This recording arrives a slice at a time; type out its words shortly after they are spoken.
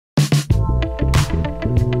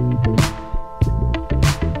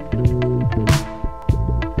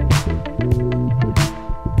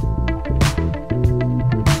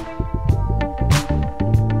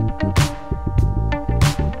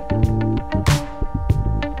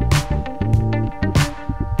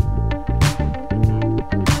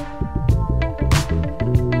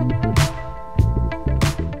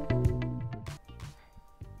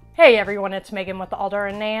Hey everyone, it's Megan with Alder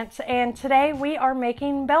and Nance, and today we are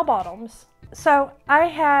making bell bottoms. So I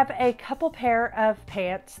have a couple pair of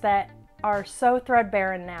pants that are so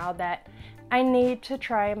threadbare now that I need to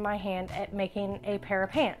try my hand at making a pair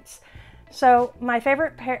of pants. So my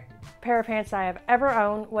favorite pair of pants I have ever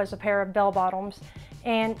owned was a pair of bell bottoms,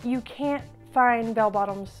 and you can't find bell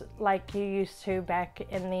bottoms like you used to back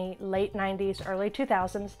in the late 90s, early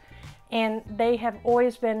 2000s, and they have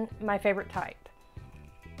always been my favorite type.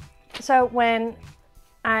 So when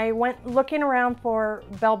I went looking around for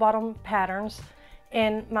bell-bottom patterns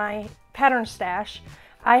in my pattern stash,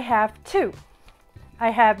 I have two. I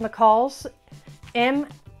have McCall's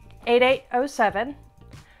M8007,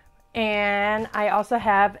 and I also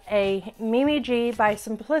have a Mimi G by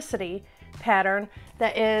Simplicity pattern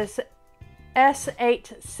that is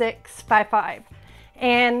S8655.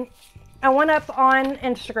 And I went up on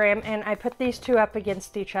Instagram and I put these two up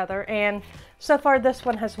against each other, and so far this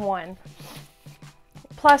one has won.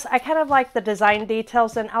 Plus, I kind of like the design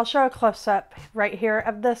details, and I'll show a close-up right here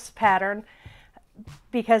of this pattern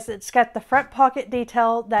because it's got the front pocket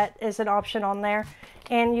detail that is an option on there,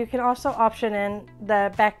 and you can also option in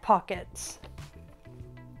the back pockets.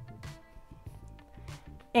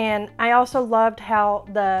 And I also loved how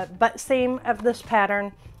the butt seam of this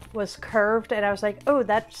pattern was curved, and I was like, oh,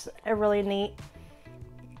 that's a really neat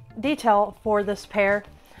detail for this pair.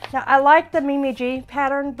 Now, I like the Mimi G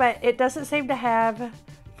pattern, but it doesn't seem to have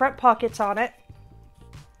front pockets on it,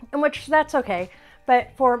 in which that's okay. But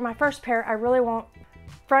for my first pair, I really want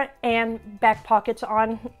front and back pockets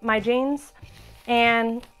on my jeans.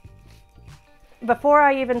 And before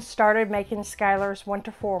I even started making Skylar's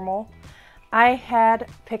winter formal, I had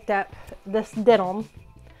picked up this denim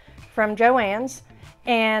from Joann's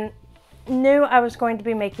and knew I was going to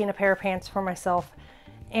be making a pair of pants for myself.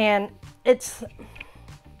 And it's,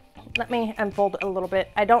 let me unfold it a little bit.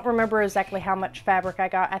 I don't remember exactly how much fabric I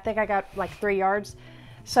got. I think I got like 3 yards.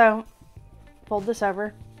 So fold this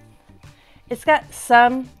over. It's got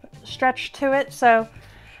some stretch to it. So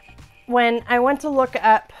when I went to look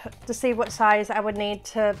up to see what size I would need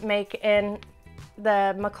to make in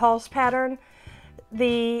the McCall's pattern,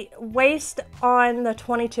 the waist on the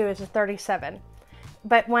 22 is a 37.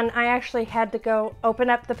 But when I actually had to go open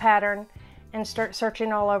up the pattern and start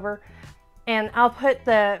searching all over, and I'll put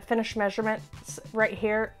the finished measurements right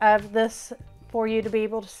here of this for you to be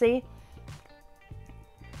able to see.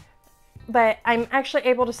 But I'm actually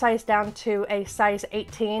able to size down to a size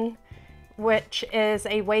 18, which is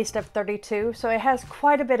a waist of 32. So it has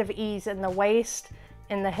quite a bit of ease in the waist,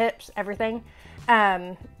 in the hips, everything.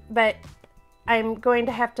 But I'm going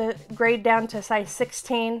to have to grade down to size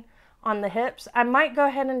 16 on the hips. I might go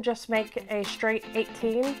ahead and just make a straight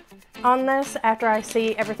 18 on this after I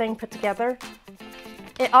see everything put together.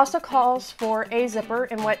 It also calls for a zipper,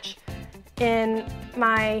 in which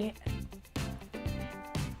I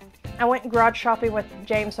went garage shopping with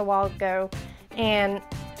James a while ago, and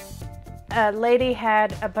a lady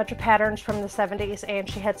had a bunch of patterns from the 70s, and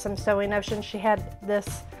she had some sewing notions. She had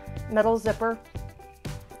this metal zipper.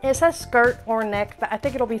 It says skirt or neck, but I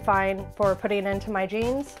think it'll be fine for putting into my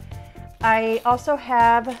jeans. I also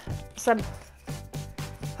have some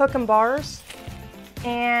hook and bars,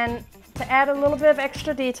 and to add a little bit of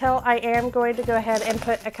extra detail, I am going to go ahead and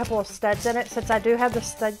put a couple of studs in it, since I do have the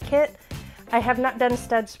stud kit. I have not done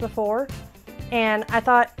studs before, and I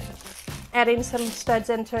thought adding some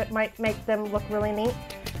studs into it might make them look really neat.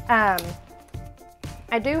 I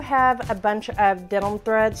do have a bunch of denim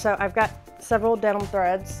threads, so I've got several denim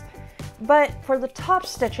threads. But for the top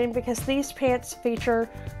stitching, because these pants feature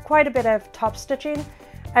quite a bit of top stitching,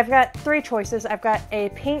 I've got 3 choices. I've got a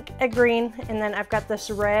pink, a green, and then I've got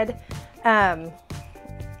this red.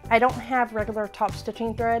 I don't have regular top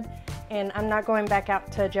stitching thread, and I'm not going back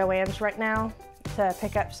out to Joann's right now to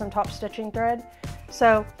pick up some top stitching thread.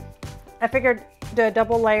 So I figured do a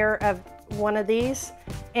double layer of one of these,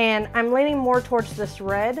 and I'm leaning more towards this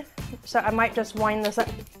red, so I might just wind this up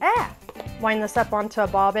onto a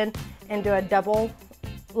bobbin and do a double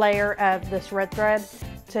layer of this red thread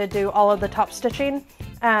to do all of the top stitching.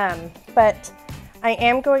 But I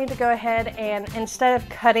am going to go ahead and, instead of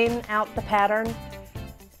cutting out the pattern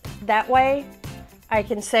that way, I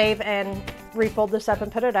can save and refold this up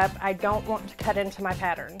and put it up. I don't want to cut into my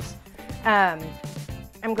patterns. I'm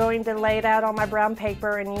going to lay it out on my brown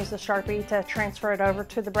paper and use the Sharpie to transfer it over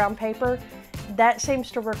to the brown paper. That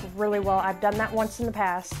seems to work really well. I've done that once in the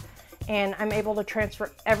past, and I'm able to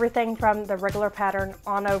transfer everything from the regular pattern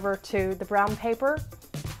on over to the brown paper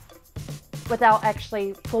without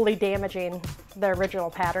actually fully damaging the original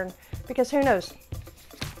pattern, because who knows,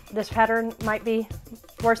 this pattern might be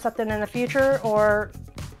worth something in the future, or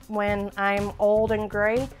when I'm old and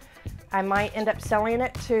gray, I might end up selling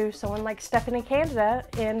it to someone like Stephanie Canada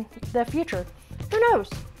in the future. Who knows?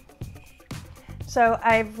 So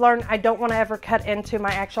I've learned I don't want to ever cut into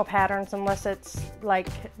my actual patterns unless it's like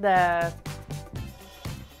the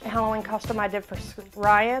Halloween costume I did for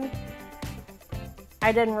Ryan.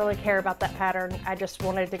 I didn't really care about that pattern. I just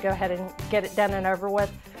wanted to go ahead and get it done and over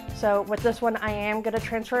with. So with this one, I am going to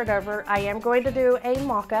transfer it over. I am going to do a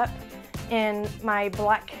mock-up in my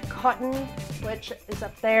black cotton, which is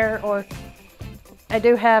up there, or I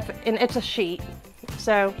do have, and it's a sheet.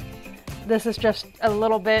 So this is just a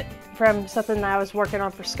little bit from something that I was working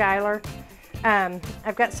on for Skylar.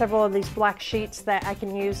 I've got several of these black sheets that I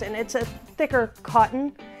can use, and it's a thicker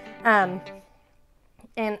cotton. And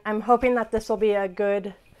I'm hoping that this will be a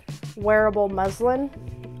good wearable muslin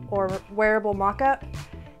or wearable mock-up.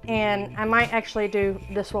 And I might actually do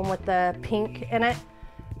this one with the pink in it,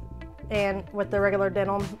 and with the regular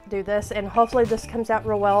denim do this, and hopefully this comes out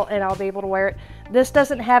real well and I'll be able to wear it. This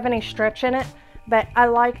doesn't have any stretch in it, but I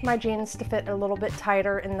like my jeans to fit a little bit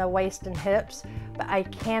tighter in the waist and hips, but I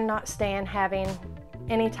cannot stand having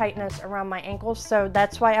any tightness around my ankles, so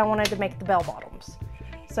that's why I wanted to make the bell bottoms.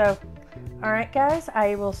 So, all right guys,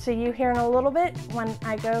 I will see you here in a little bit when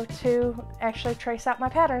I go to actually trace out my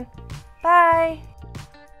pattern. Bye!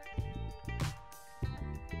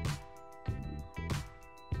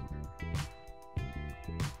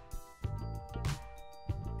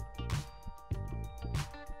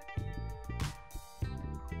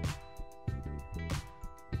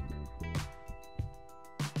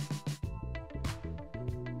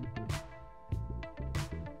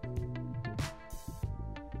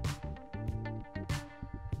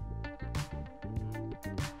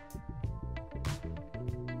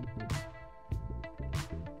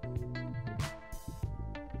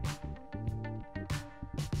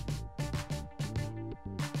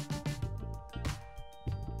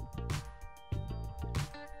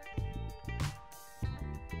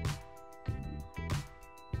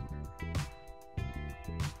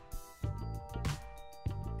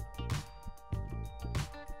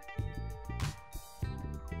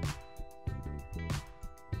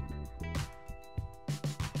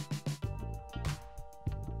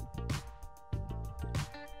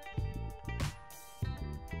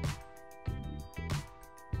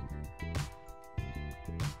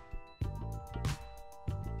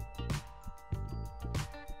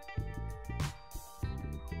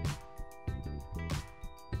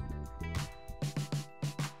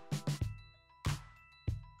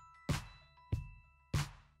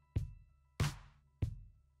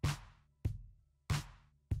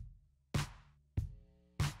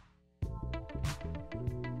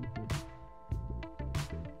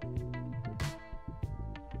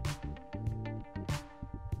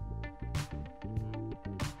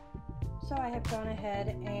 So I have gone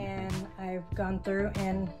ahead and I've gone through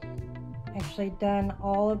and actually done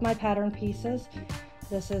all of my pattern pieces.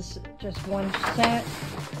 This is just one set,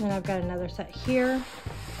 and I've got another set here.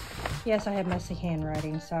 Yes, I have messy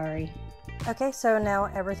handwriting, sorry. Okay, so now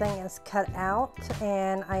everything is cut out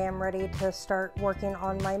and I am ready to start working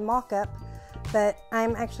on my mock-up, but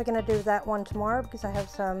I'm actually going to do that one tomorrow because I have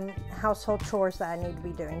some household chores that I need to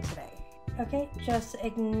be doing today. Okay, just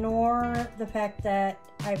ignore the fact that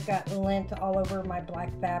I've got lint all over my black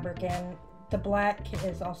fabric, and the black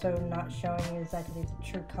is also not showing exactly the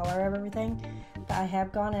true color of everything. But I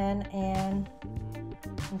have gone in and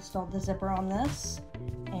installed the zipper on this,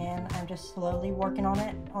 and I'm just slowly working on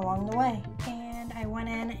it along the way. And I went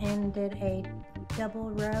in and did a double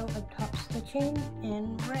row of top stitching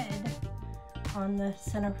in red on the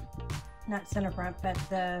center, not center front, but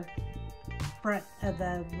the front of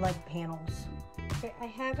the leg panels. Okay, I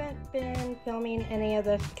haven't been filming any of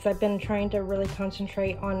this because I've been trying to really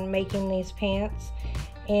concentrate on making these pants,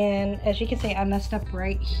 and as you can see I messed up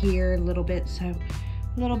right here a little bit, so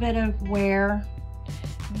a little bit of wear,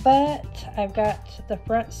 but I've got the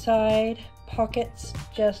front side pockets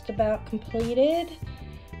just about completed.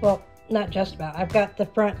 Well, not just about, I've got the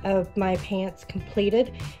front of my pants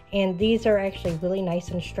completed, and these are actually really nice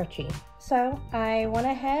and stretchy. So I went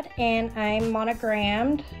ahead and I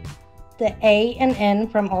monogrammed the A and N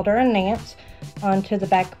from Alder and Nance onto the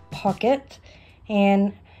back pocket,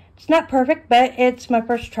 and it's not perfect, but it's my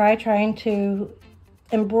first try trying to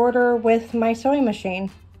embroider with my sewing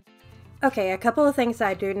machine. Okay, a couple of things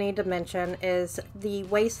I do need to mention is the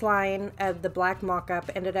waistline of the black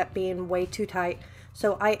mock-up ended up being way too tight,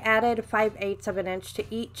 so I added 5/8 of an inch to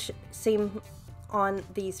each seam on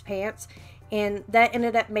these pants, and that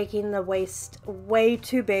ended up making the waist way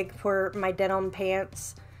too big for my denim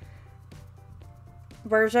pants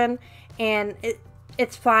version, and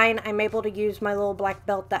it's fine. I'm able to use my little black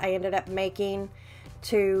belt that I ended up making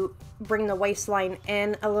to bring the waistline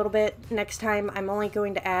in a little bit. Next time I'm only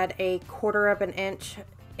going to add 1/4 of an inch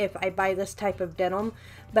if I buy this type of denim,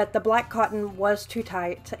 but the black cotton was too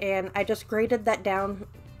tight and I just graded that down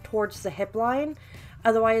towards the hip line.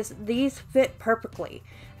 Otherwise these fit perfectly.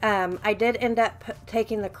 I did end up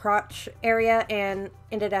taking the crotch area and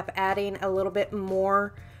ended up adding a little bit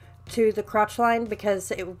more to the crotch line because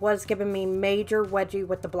it was giving me major wedgie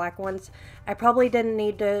with the black ones. I probably didn't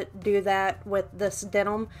need to do that with this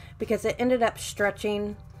denim because it ended up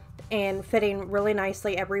stretching and fitting really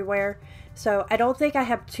nicely everywhere. So I don't think I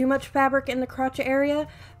have too much fabric in the crotch area,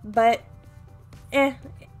 but it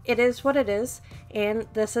is what it is, and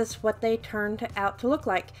this is what they turned out to look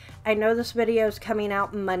like. I know this video is coming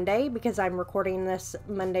out Monday because I'm recording this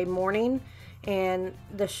Monday morning, and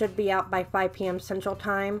this should be out by 5 p.m. Central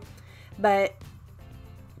Time, but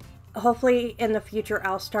hopefully in the future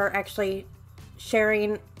I'll start actually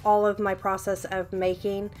sharing all of my process of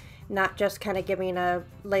making, not just kind of giving a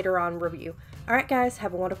later on review. Alright guys,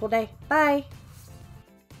 have a wonderful day. Bye!